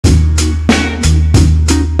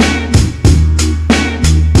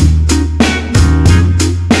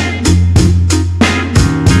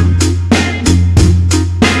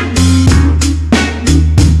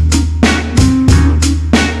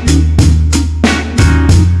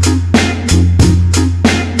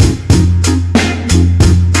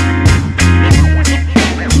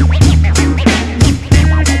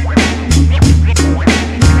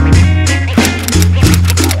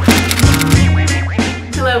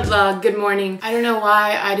Hello vlog, good morning. I don't know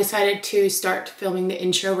why I decided to start filming the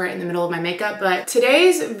intro right in the middle of my makeup, but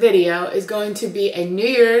today's video is going to be a New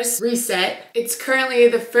Year's reset. It's currently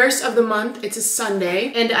the 1st of the month, it's a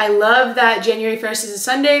Sunday, and I love that January 1st is a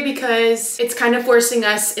Sunday because it's kind of forcing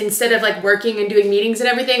us, instead of like working and doing meetings and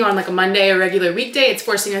everything on like a Monday or regular weekday, it's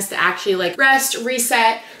forcing us to actually like rest,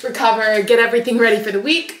 reset, recover, get everything ready for the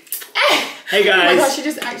week. Hey guys. Oh my gosh, she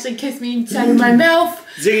just actually kissed me inside of my mouth.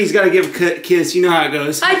 Ziggy's gotta give a kiss, you know how it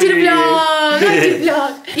goes. I did a vlog, I did a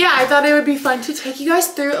vlog. Yeah, I thought it would be fun to take you guys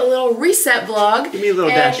through a little reset vlog. Give me a little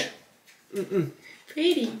dash.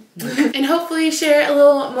 Pretty. And hopefully share a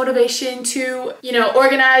little motivation to, you know,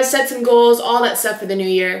 organize, set some goals, all that stuff for the new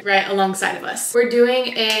year right alongside of us. We're doing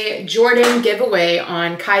a Jordan giveaway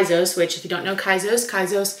on Kaizos, which if you don't know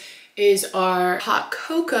Kaizos is our hot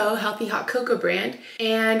cocoa, healthy hot cocoa brand.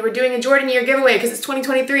 And we're doing a Jordan year giveaway because it's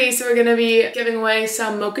 2023, so we're gonna be giving away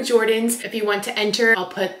some Mocha Jordans. If you want to enter, I'll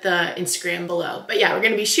put the Instagram below. But yeah, we're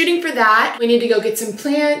gonna be shooting for that. We need to go get some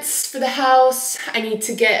plants for the house. I need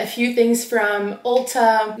to get a few things from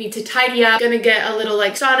Ulta. Need to tidy up. Gonna get a little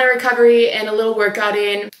like sauna recovery and a little workout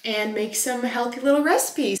in and make some healthy little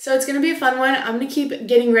recipes. So it's gonna be a fun one. I'm gonna keep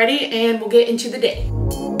getting ready and we'll get into the day.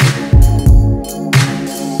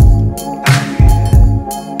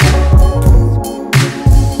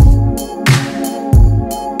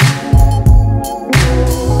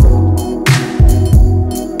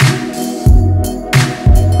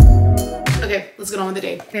 Let's get on with the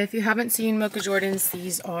day. Okay, if you haven't seen Mocha Jordans,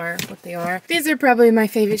 these are what they are. These are probably my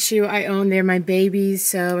favorite shoe I own. They're my babies,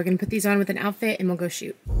 so we're gonna put these on with an outfit and we'll go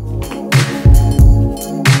shoot.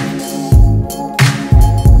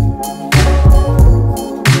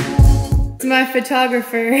 It's my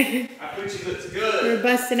photographer. I think she looks good. We're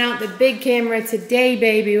busting out the big camera today,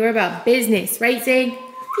 baby. We're about business, right, Zig? Do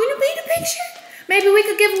you wanna paint a picture? Maybe we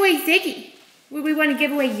could give away Ziggy. Would we wanna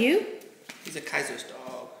give away you? He's a Kaizos dog.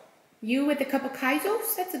 You with a cup of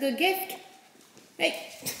Kaizos? That's a good gift. Hey.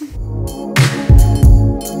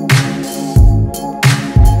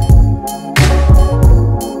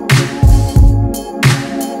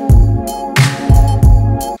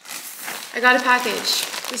 I got a package.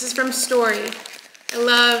 This is from Story. I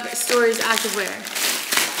love Story's activewear.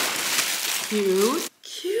 Cute.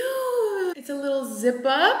 Cute. It's a little zip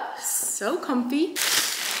up. So comfy.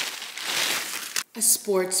 A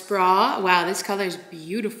sports bra. Wow, this color is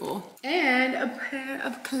beautiful. And a pair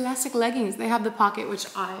of classic leggings. They have the pocket, which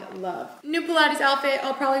I love. New Pilates outfit.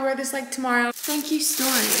 I'll probably wear this like tomorrow. Thank you,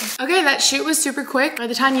 Story. Okay, that shoot was super quick. By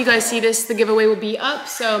the time you guys see this, the giveaway will be up,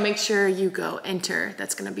 so make sure you go enter.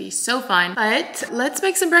 That's gonna be so fun. But let's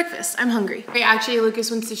make some breakfast. I'm hungry. Okay, actually,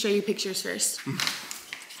 Lucas wants to show you pictures first.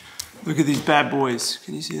 Look at these bad boys.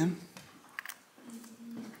 Can you see them?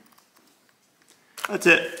 That's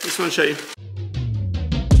it. Just want to show you.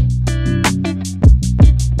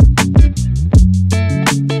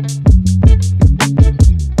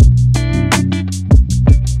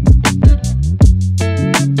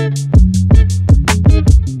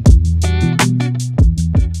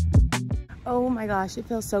 Gosh, it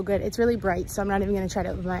feels so good. It's really bright, so I'm not even gonna try to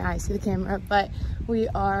open my eyes to the camera, but we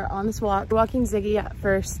are on this walk. We're walking Ziggy at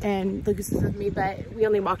first and Lucas is with me, but we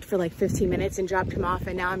only walked for like 15 minutes and dropped him off,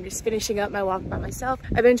 and now I'm just finishing up my walk by myself.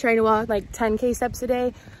 I've been trying to walk like 10K steps a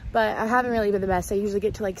day, but I haven't really been the best. I usually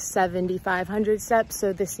get to like 7,500 steps.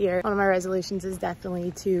 So this year, one of my resolutions is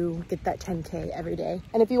definitely to get that 10K every day.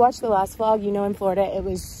 And if you watched the last vlog, you know in Florida, it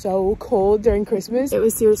was so cold during Christmas. It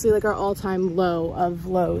was seriously like our all-time low of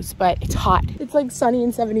lows, but it's hot. It's like sunny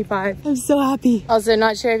and 75. I'm so happy. Also,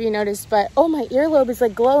 not sure if you noticed, but oh, my earlobe is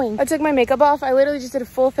like glowing. I took my makeup off. I literally just did a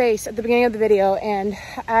full face at the beginning of the video, and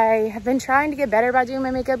I have been trying to get better about doing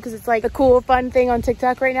my makeup because it's like a cool, fun thing on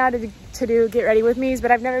TikTok right now to do get ready with me's,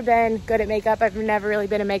 but I've never been good at makeup. I've never really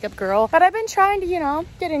been a makeup girl, but I've been trying to, you know,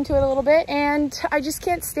 get into it a little bit, and I just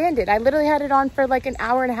can't stand it. I literally had it on for like an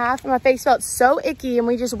hour and a half and my face felt so icky, and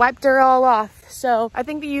we just wiped her all off. So I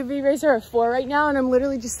think the UV rays are a 4 right now, and I'm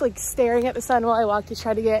literally just like staring at the sun while I walk to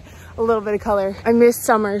try to get a little bit of color. I miss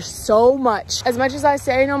summer so much. As much as I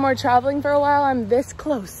say no more traveling for a while, I'm this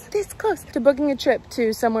close to booking a trip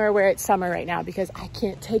to somewhere where it's summer right now because I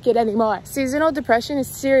can't take it anymore. Seasonal depression is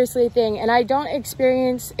seriously a thing, and I don't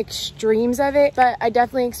experience extremes of it, but I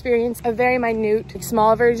definitely experience a very minute,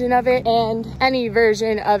 small version of it, and any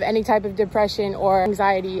version of any type of depression or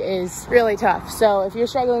anxiety is really tough. So if you're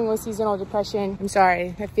struggling with seasonal depression, I'm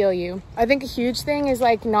sorry, I feel you. I think a huge thing is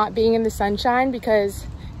like not being in the sunshine, because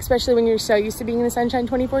especially when you're so used to being in the sunshine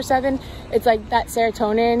 24/7, it's like that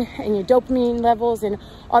serotonin and your dopamine levels and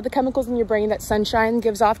all the chemicals in your brain that sunshine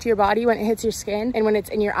gives off to your body when it hits your skin and when it's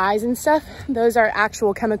in your eyes and stuff, those are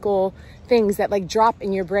actual chemical things that like drop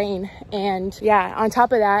in your brain. And yeah, on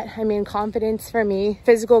top of that, I mean, confidence for me,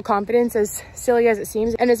 physical confidence, as silly as it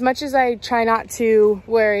seems, and as much as I try not to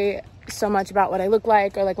worry so much about what I look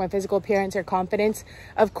like or like my physical appearance or confidence,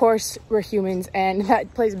 of course we're humans, and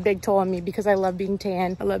that plays a big toll on me because I love being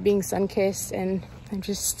tan, I love being sun-kissed, and I'm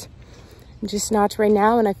just not right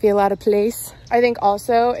now, and I feel out of place. I think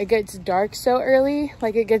also it gets dark so early,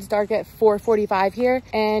 like it gets dark at 4:45 here,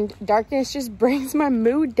 and darkness just brings my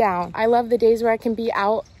mood down. I love the days where I can be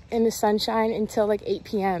out in the sunshine until like 8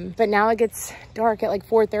 p.m. But now it gets dark at like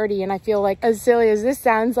 4:30, and I feel like, as silly as this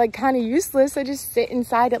sounds, like kind of useless. I just sit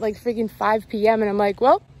inside at like freaking 5 p.m. and I'm like,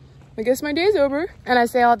 well, I guess my day's over. And I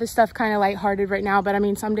say all this stuff kind of lighthearted right now, but I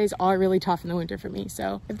mean, some days are really tough in the winter for me.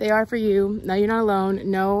 So if they are for you, no, you're not alone.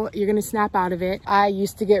 No, you're gonna snap out of it. I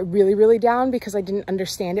used to get really, really down because I didn't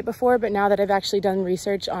understand it before, but now that I've actually done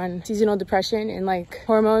research on seasonal depression and like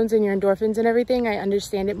hormones and your endorphins and everything, I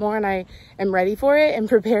understand it more, and I am ready for it and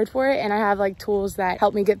prepared for it, and I have like tools that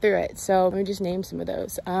help me get through it. So let me just name some of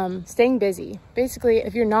those. Staying busy. Basically,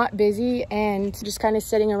 if you're not busy and just kind of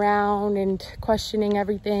sitting around and questioning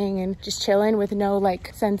everything and just chilling with no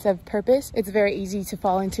like sense of purpose, it's very easy to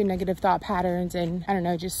fall into negative thought patterns and, I don't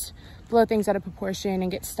know, just blow things out of proportion and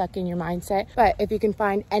get stuck in your mindset. But if you can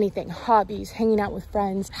find anything, hobbies, hanging out with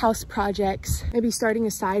friends, house projects, maybe starting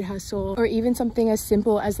a side hustle, or even something as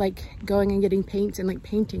simple as like going and getting paints and like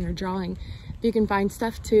painting or drawing, if you can find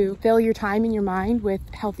stuff to fill your time and your mind with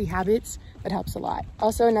healthy habits, that helps a lot.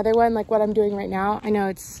 Also, another one, like what I'm doing right now, I know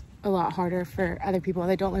it's a lot harder for other people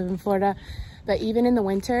that don't live in Florida, but even in the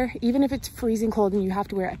winter, even if it's freezing cold and you have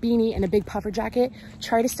to wear a beanie and a big puffer jacket,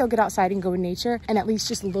 try to still get outside and go in nature and at least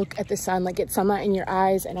just look at the sun, like get sunlight in your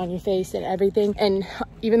eyes and on your face and everything. And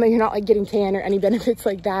even though you're not like getting tan or any benefits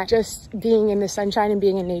like that, just being in the sunshine and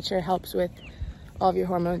being in nature helps with all of your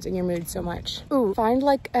hormones and your mood so much. Ooh, find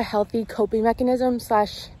like a healthy coping mechanism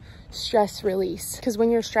slash stress release, because when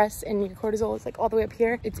you're stressed and your cortisol is like all the way up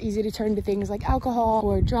here, it's easy to turn to things like alcohol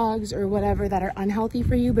or drugs or whatever that are unhealthy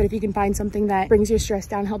for you. But if you can find something that brings your stress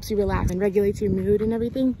down, helps you relax and regulates your mood and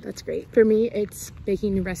everything, that's great. For me, it's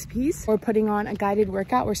baking new recipes or putting on a guided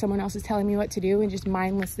workout where someone else is telling me what to do and just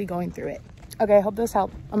mindlessly going through it. Okay, I hope those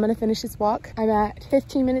help. I'm gonna finish this walk. I'm at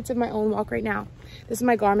 15 minutes of my own walk right now. This is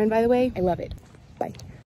my Garmin, by the way. I love it. Bye.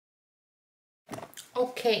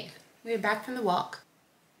 Okay, we're back from the walk.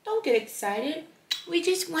 Don't get excited. We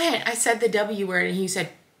just went. I said the W word and he said,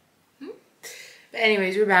 hmm? But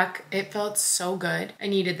anyways, we're back. It felt so good. I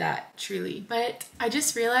needed that, truly. But I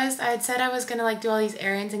just realized I had said I was gonna like do all these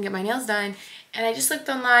errands and get my nails done, and I just looked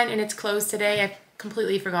online and it's closed today. I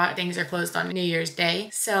completely forgot things are closed on New Year's Day.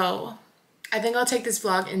 So I think I'll take this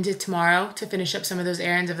vlog into tomorrow to finish up some of those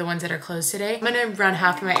errands of the ones that are closed today. I'm gonna run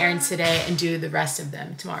half of my errands today and do the rest of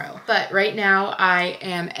them tomorrow. But right now I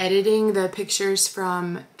am editing the pictures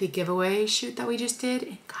from the giveaway shoot that we just did.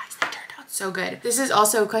 And guys, that turned out so good. This is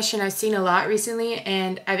also a question I've seen a lot recently,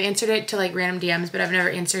 and I've answered it to like random DMs, but I've never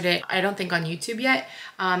answered it, I don't think, on YouTube yet.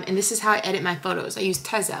 And this is how I edit my photos. I use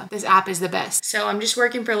Tezza. This app is the best. So I'm just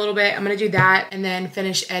working for a little bit. I'm gonna do that and then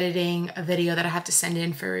finish editing a video that I have to send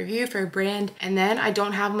in for review for a brand. And then I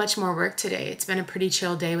don't have much more work today. It's been a pretty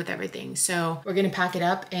chill day with everything. So we're gonna pack it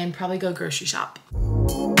up and probably go grocery shop.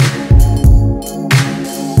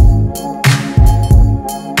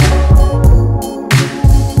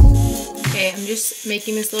 Okay, I'm just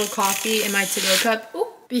making this little coffee in my to-go cup. Ooh.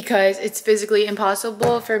 Because it's physically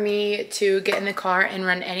impossible for me to get in the car and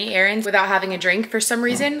run any errands without having a drink for some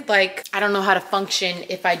reason. Like, I don't know how to function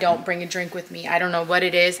if I don't bring a drink with me. I don't know what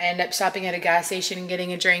it is. I end up stopping at a gas station and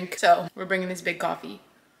getting a drink. So we're bringing this big coffee.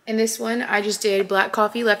 In this one, I just did black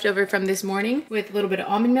coffee left over from this morning with a little bit of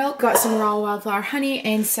almond milk. Got some raw wildflower honey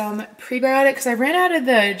and some prebiotic because I ran out of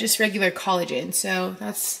the just regular collagen. So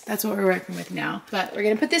that's what we're working with now. But we're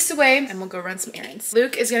gonna put this away and we'll go run some errands.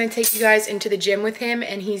 Luke is gonna take you guys into the gym with him,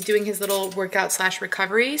 and he's doing his little workout slash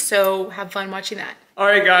recovery. So have fun watching that. All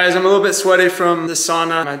right, guys, I'm a little bit sweaty from the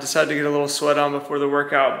sauna. I decided to get a little sweat on before the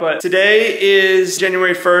workout, but today is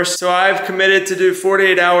January 1st, so I've committed to do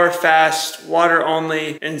 48-hour fast, water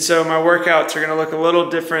only, and so my workouts are gonna look a little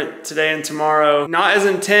different today and tomorrow. Not as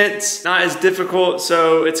intense, not as difficult,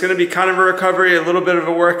 so it's gonna be kind of a recovery, a little bit of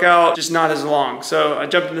a workout, just not as long. So I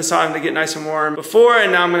jumped in the sauna to get nice and warm before,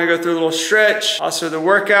 and now I'm gonna go through a little stretch, also the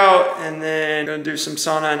workout, and then gonna do some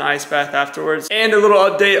sauna and ice bath afterwards. And a little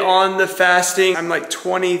update on the fasting. I'm like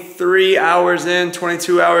 23 hours in,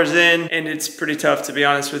 22 hours in, and it's pretty tough to be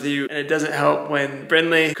honest with you. And it doesn't help when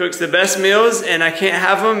Brindley cooks the best meals and I can't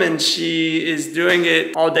have them, and she is doing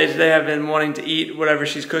it all day today. I've been wanting to eat whatever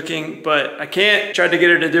she's cooking, but I can't. Tried to get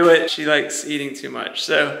her to do it. She likes eating too much.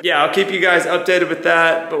 So yeah, I'll keep you guys updated with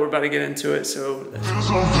that, but we're about to get into it. So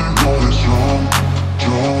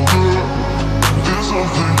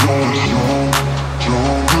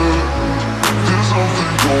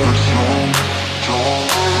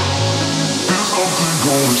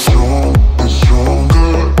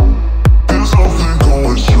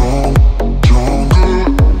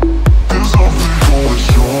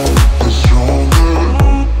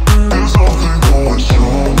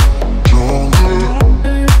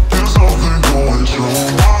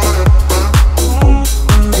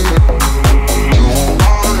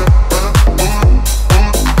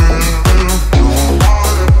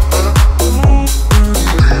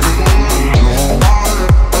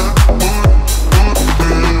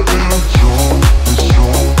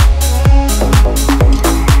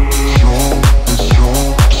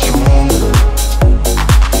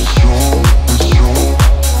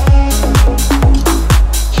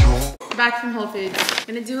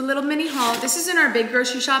this isn't our big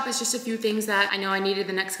grocery shop. It's just a few things that I know I needed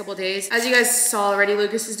the next couple days. As you guys saw already,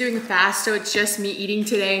 Lucas is doing a fast, so it's just me eating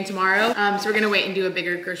today and tomorrow. So we're gonna wait and do a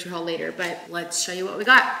bigger grocery haul later, but let's show you what we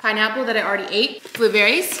got. Pineapple that I already ate,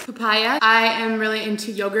 blueberries, papaya. I am really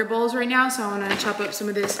into yogurt bowls right now, so I wanna chop up some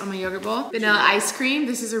of this on my yogurt bowl. Vanilla ice cream.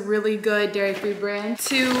 This is a really good dairy-free brand.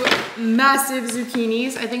 2 massive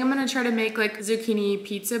zucchinis. I think I'm gonna try to make like zucchini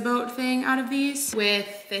pizza boat thing out of these with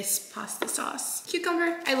this pasta sauce.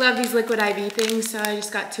 Cucumber. I love these liquid IV things, so I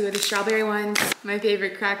just got 2 of the strawberry ones. My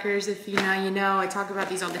favorite crackers, if you know, you know. I talk about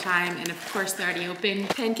these all the time, and of course they're already open.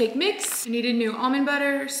 Pancake mix. I needed new almond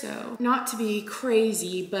butter, so not to be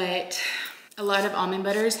crazy, but a lot of almond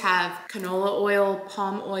butters have canola oil,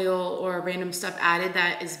 palm oil, or random stuff added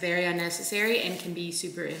that is very unnecessary and can be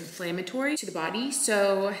super inflammatory to the body.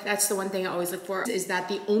 So that's the one thing I always look for, is that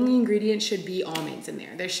the only ingredient should be almonds in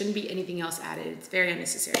there. There shouldn't be anything else added. It's very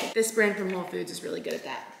unnecessary. This brand from Whole Foods is really good at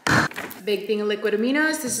that. A big thing of liquid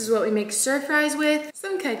aminos. This is what we make stir fries with.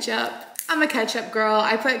 Some ketchup. I'm a ketchup girl.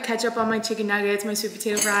 I put ketchup on my chicken nuggets, my sweet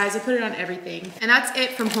potato fries. I put it on everything. And that's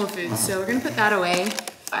it from Whole Foods. So we're gonna put that away.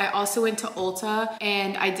 I also went to Ulta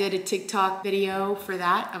and I did a TikTok video for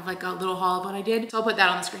that, of like a little haul of what I did. So I'll put that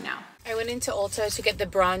on the screen now. I went into Ulta to get the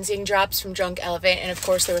bronzing drops from Drunk Elephant, and of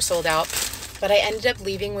course they were sold out. But I ended up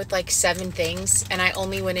leaving with like 7 things, and I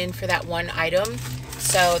only went in for that one item.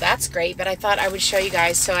 So that's great, but I thought I would show you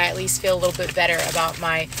guys so I at least feel a little bit better about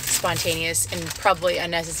my spontaneous and probably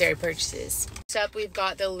unnecessary purchases. Next up, we've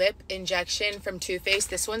got the lip injection from Too Faced.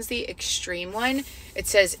 This one's the extreme one. It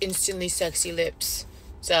says instantly sexy lips.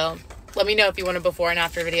 So let me know if you want a before and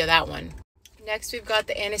after video of that one. Next, we've got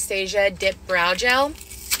the Anastasia Dip Brow Gel.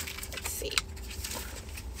 Let's see.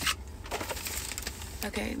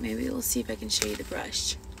 Okay, maybe we'll see if I can show you the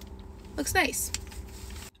brush. Looks nice.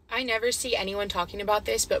 I never see anyone talking about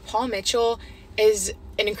this, but Paul Mitchell is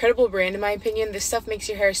an incredible brand in my opinion. This stuff makes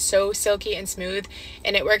your hair so silky and smooth,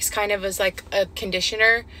 and it works kind of as like a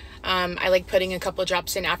conditioner. I like putting a couple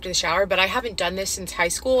drops in after the shower, but I haven't done this since high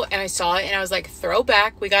school, and I saw it and I was like,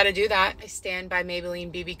 throwback, we gotta do that. I stand by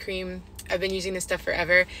Maybelline BB cream. I've been using this stuff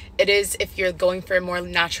forever. It is if you're going for a more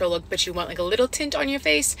natural look, but you want like a little tint on your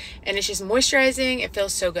face, and it's just moisturizing. It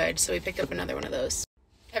feels so good. So we picked up another one of those.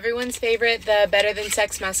 Everyone's favorite, the Better Than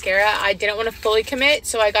Sex mascara. I didn't want to fully commit,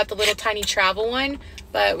 so I got the little tiny travel one,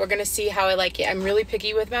 but we're gonna see how I like it. I'm really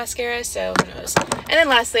picky with mascara, so who knows. And then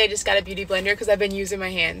lastly, I just got a beauty blender because I've been using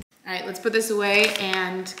my hands. All right, let's put this away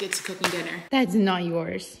and get to cooking dinner. That's not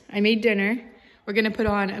yours. I made dinner. We're gonna put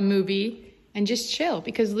on a movie and just chill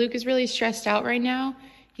because Luke is really stressed out right now.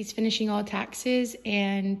 He's finishing all taxes,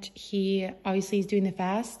 and he obviously is doing the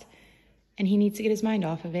fast, and he needs to get his mind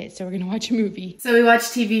off of it. So we're gonna watch a movie. So we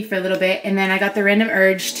watched TV for a little bit, and then I got the random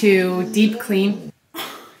urge to deep clean.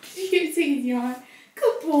 You see he's yawn.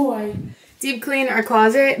 Good boy. Deep clean our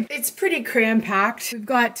closet. It's pretty cram-packed. We've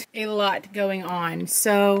got a lot going on.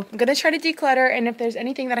 So I'm gonna try to declutter, and if there's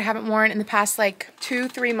anything that I haven't worn in the past like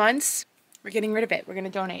 2-3 months, we're getting rid of it. We're gonna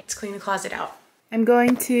donate. Let's clean the closet out. I'm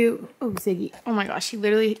going to, oh Ziggy. Oh my gosh, he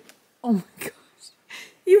literally, oh my gosh.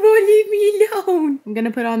 You won't leave me alone. I'm gonna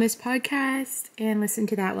put on this podcast and listen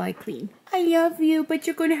to that while I clean. I love you, but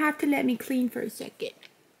you're gonna have to let me clean for a second.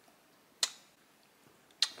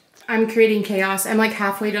 I'm creating chaos. I'm like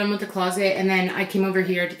halfway done with the closet, and then I came over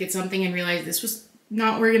here to get something and realized this was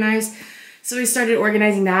not organized. So we started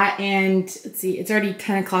organizing that, and let's see, it's already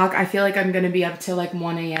 10 o'clock. I feel like I'm gonna be up till like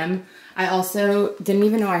 1 a.m. I also didn't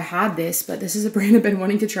even know I had this, but this is a brand I've been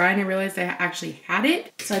wanting to try, and I realized I actually had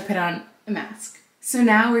it. So I put on a mask. So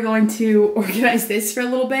now we're going to organize this for a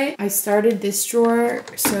little bit. I started this drawer.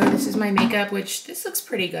 So this is my makeup, which this looks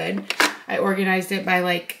pretty good. I organized it by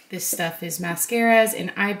like, this stuff is mascaras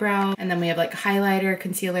and eyebrow. And then we have like highlighter,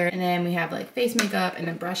 concealer, and then we have like face makeup and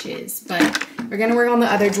then brushes. But we're gonna work on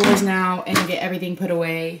the other drawers now and get everything put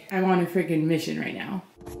away. I'm on a freaking mission right now.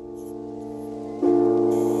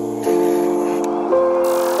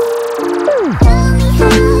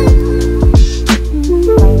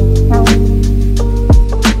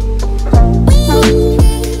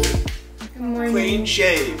 Clean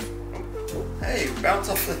shave. Hey, bounce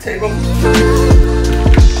off the table.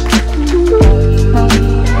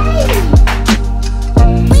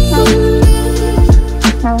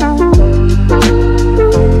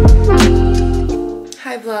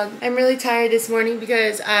 Hi vlog. I'm really tired this morning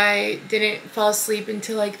because I didn't fall asleep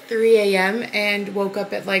until like 3 a.m. and woke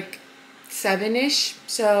up at like 7-ish.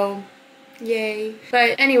 So yay.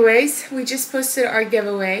 But anyways, we just posted our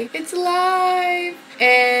giveaway. It's live.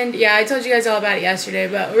 And yeah, I told you guys all about it yesterday,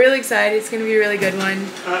 but we're really excited. It's gonna be a really good one.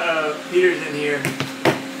 Uh-oh, Peter's in here.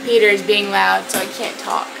 Peter's being loud, so I can't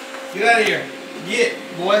talk. Get out of here. Get,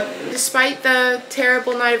 boy. Despite the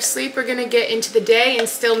terrible night of sleep, we're gonna get into the day and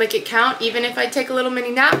still make it count. Even if I take a little mini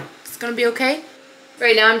nap, it's gonna be okay.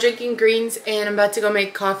 Right now I'm drinking greens and I'm about to go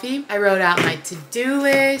make coffee. I wrote out my to-do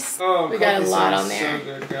list. Oh, we got a lot on there. So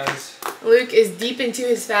good, guys. Luke is deep into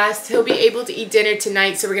his fast. He'll be able to eat dinner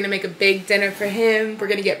tonight, so we're gonna make a big dinner for him. We're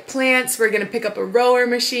gonna get plants. We're gonna pick up a rower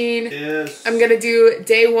machine. Yes. I'm gonna do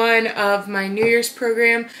day 1 of my New Year's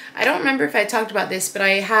program. I don't remember if I talked about this, but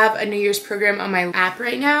I have a New Year's program on my app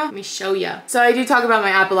right now. Let me show you. So I do talk about my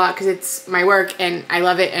app a lot because it's my work and I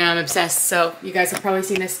love it and I'm obsessed. So you guys have probably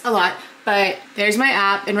seen this a lot. But there's my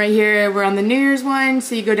app, and right here we're on the New Year's one.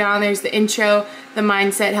 So you go down, there's the intro, the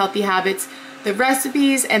mindset, healthy habits, the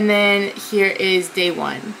recipes, and then here is day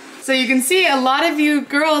 1. So you can see a lot of you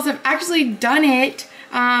girls have actually done it,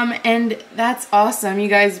 and that's awesome. You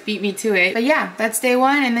guys beat me to it. But yeah, that's day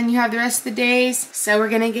 1, and then you have the rest of the days. So we're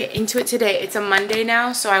gonna get into it today. It's a Monday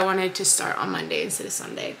now, so I wanted to start on Monday instead of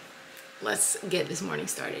Sunday. Let's get this morning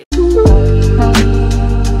started.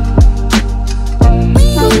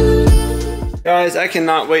 Guys, I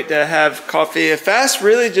cannot wait to have coffee. A fast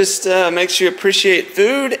really just makes you appreciate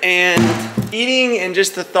food and eating and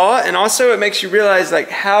just the thought, and also it makes you realize like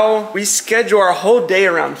how we schedule our whole day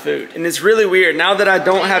around food. And it's really weird now that I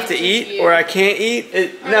don't have to eat or I can't eat.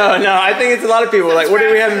 No, I think it's a lot of people. Like, what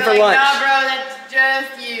are we having for lunch? Nah, bro, that's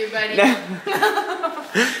just you, buddy.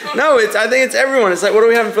 No, I think it's everyone. It's like, what are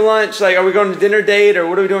we having for lunch? Like, are we going to dinner date or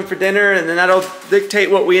what are we doing for dinner? And then that'll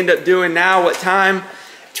dictate what we end up doing now, what time.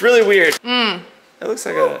 It's really weird. It looks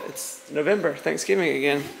like it's November, Thanksgiving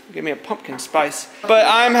again. Give me a pumpkin spice. But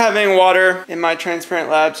I'm having water in my Transparent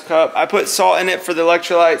Labs cup. I put salt in it for the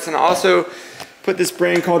electrolytes, and I also put this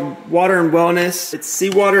brand called Water and Wellness. It's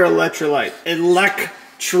seawater electrolyte.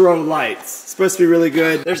 Electrolytes. It's supposed to be really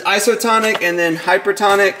good. There's isotonic and then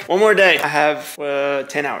hypertonic. One more day. I have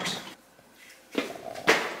 10 hours.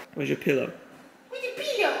 Where's your pillow? Where's your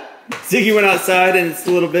pillow? Ziggy went outside and it's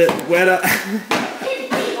a little bit wet up.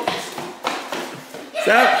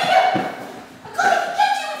 Stop.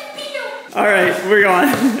 All right, we're going.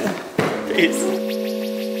 Peace.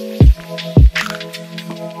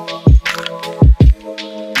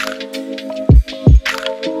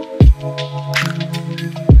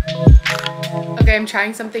 Okay, I'm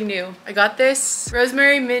trying something new. I got this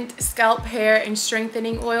rosemary mint scalp hair and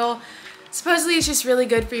strengthening oil. Supposedly it's just really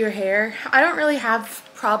good for your hair. I don't really have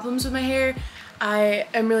problems with my hair. I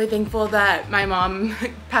am really thankful that my mom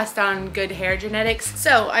passed down good hair genetics.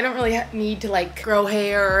 So I don't really need to like grow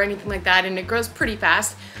hair or anything like that, and it grows pretty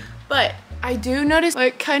fast. But I do notice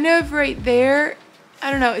like kind of right there, I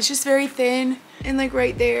don't know, it's just very thin and like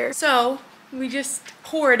right there. So we just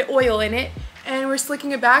poured oil in it and we're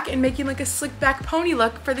slicking it back and making like a slick back pony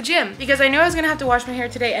look for the gym. Because I know I was gonna have to wash my hair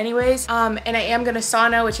today anyways, and I am gonna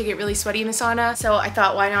sauna, which I get really sweaty in the sauna. So I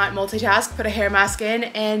thought, why not multitask, put a hair mask in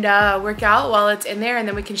and work out while it's in there, and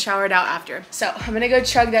then we can shower it out after. So I'm gonna go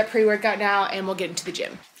chug that pre-workout now and we'll get into the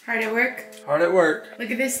gym. Hard at work? Hard at work.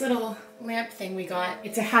 Look at this little lamp thing we got.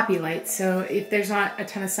 It's a happy light, so if there's not a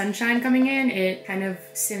ton of sunshine coming in, it kind of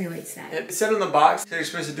simulates that. It said on the box that you're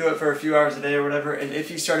supposed to do it for a few hours a day or whatever, and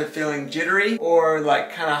if you started feeling jittery or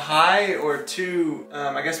like kind of high or too,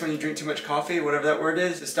 I guess when you drink too much coffee, whatever that word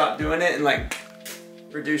is, to stop doing it and like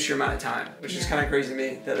reduce your amount of time, which is kind of crazy to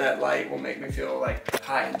me that light will make me feel like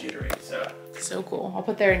high and jittery. So Cool. I'll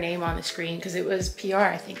put their name on the screen because it was PR,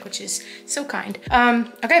 I think, which is so kind.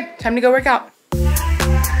 Okay, time to go work out.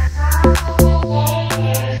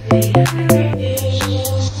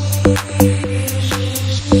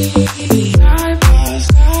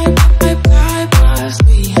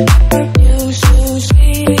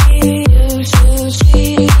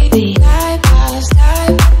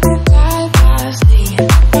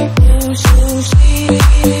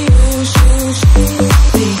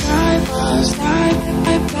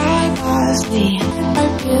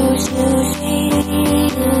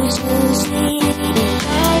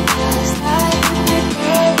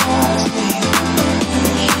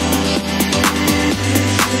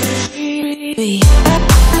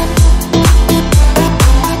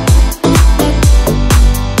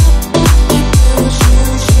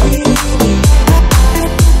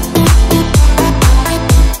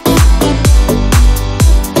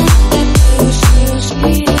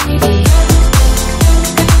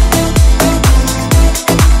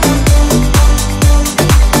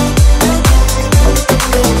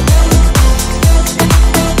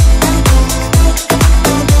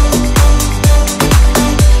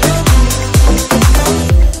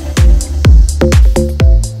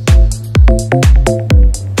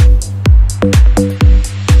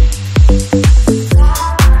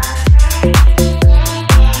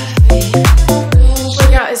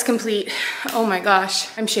 Complete. Oh my gosh,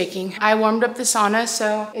 I'm shaking. I warmed up the sauna,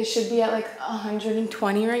 so it should be at like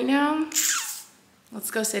 120 right now.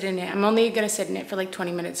 Let's go sit in it. I'm only gonna sit in it for like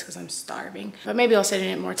 20 minutes because I'm starving, but maybe I'll sit in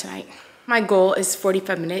it more tonight. My goal is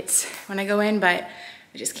 45 minutes when I go in, but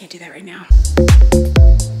I just can't do that right now.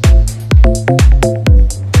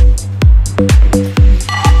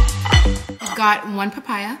 I've got one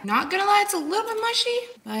papaya. Not gonna lie, it's a little bit mushy,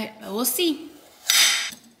 but we'll see.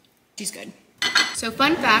 She's good. So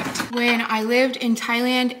fun fact, when I lived in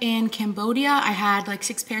Thailand and Cambodia, I had like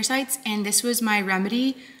 6 parasites, and this was my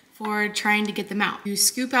remedy for trying to get them out. You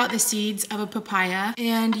scoop out the seeds of a papaya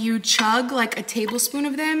and you chug like a tablespoon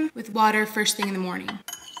of them with water first thing in the morning.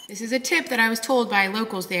 This is a tip that I was told by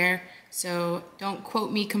locals there, so don't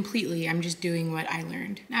quote me completely, I'm just doing what I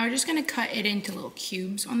learned. Now we're just gonna cut it into little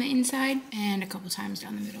cubes on the inside and a couple times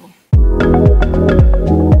down the middle.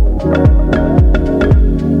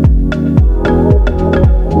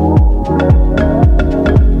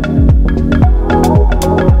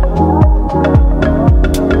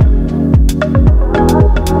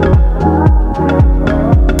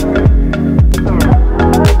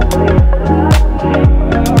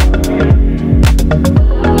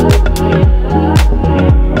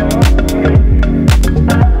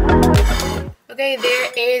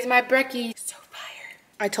 My brekkie. So fire.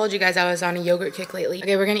 I told you guys I was on a yogurt kick lately.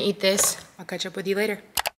 Okay, we're gonna eat this. I'll catch up with you later.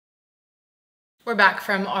 We're back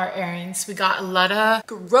from our errands. We got a lot of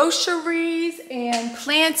groceries and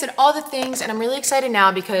plants and all the things, and I'm really excited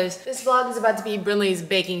now because this vlog is about to be Brinley's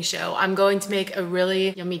baking show. I'm going to make a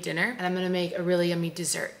really yummy dinner and I'm gonna make a really yummy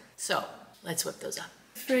dessert. So let's whip those up.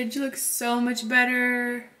 The fridge looks so much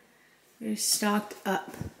better. They're stocked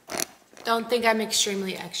up. Don't think I'm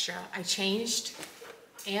extremely extra. I changed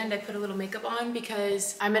and I put a little makeup on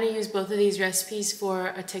because I'm gonna use both of these recipes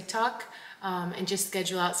for a TikTok and just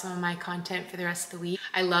schedule out some of my content for the rest of the week.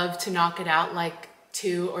 I love to knock it out like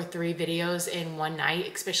 2 or 3 videos in one night,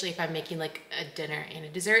 especially if I'm making like a dinner and a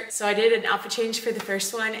dessert. So I did an outfit change for the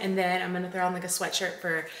first one, and then I'm gonna throw on like a sweatshirt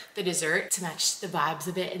for the dessert to match the vibes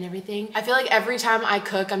of it and everything. I feel like every time I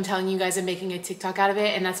cook, I'm telling you guys I'm making a TikTok out of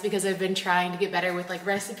it, and that's because I've been trying to get better with like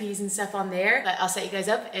recipes and stuff on there. But I'll set you guys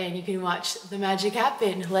up and you can watch the magic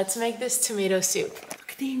happen. Let's make this tomato soup.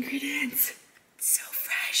 Look at the ingredients. It's so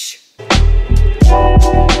fresh.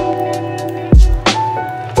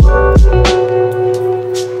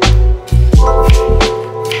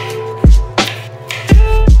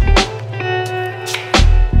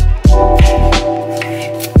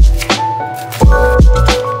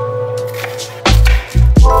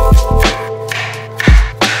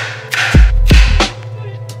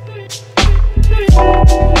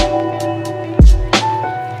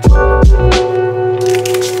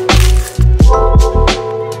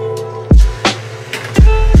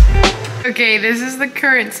 Okay, this is the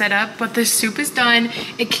current setup, but the soup is done.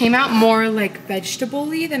 It came out more like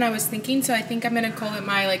vegetable-y than I was thinking, so I think I'm gonna call it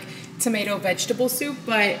my like tomato vegetable soup,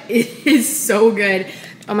 but it is so good.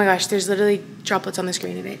 Oh my gosh, there's literally droplets on the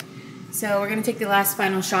screen of it. So we're gonna take the last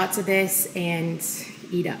final shots of this and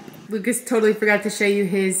eat up. Lucas totally forgot to show you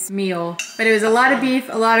his meal, but it was a lot of beef,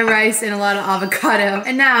 a lot of rice, and a lot of avocado.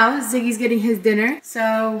 And now Ziggy's getting his dinner.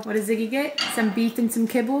 So what does Ziggy get? Some beef and some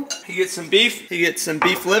kibble? He gets some beef, he gets some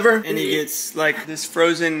beef liver, and he gets like this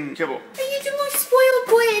frozen kibble. Are you the most spoiled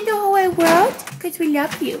boy to the whole wide world because we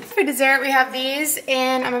love you. For dessert, we have these,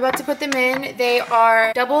 and I'm about to put them in. They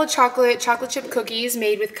are double chocolate chip cookies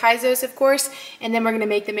made with Kaizos, of course, and then we're gonna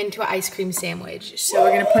make them into an ice cream sandwich. So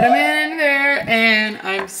we're gonna put them in there, and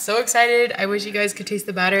I'm so excited. I wish you guys could taste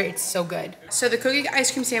the batter. It's so good. So the cookie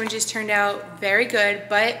ice cream sandwiches turned out very good,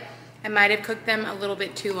 but I might have cooked them a little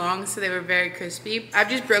bit too long, so they were very crispy. I've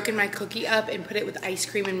just broken my cookie up and put it with ice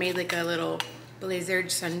cream and made like a little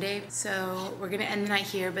blizzard sundae. So we're gonna end the night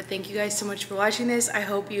here, but thank you guys so much for watching this. I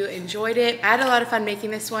hope you enjoyed it. I had a lot of fun making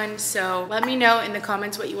this one, so let me know in the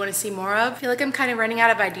comments what you want to see more of. I feel like I'm kind of running out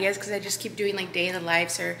of ideas because I just keep doing like day in the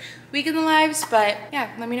lives or week in the lives, but yeah,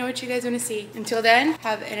 let me know what you guys want to see. Until then,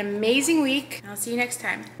 have an amazing week, and I'll see you next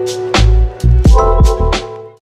time.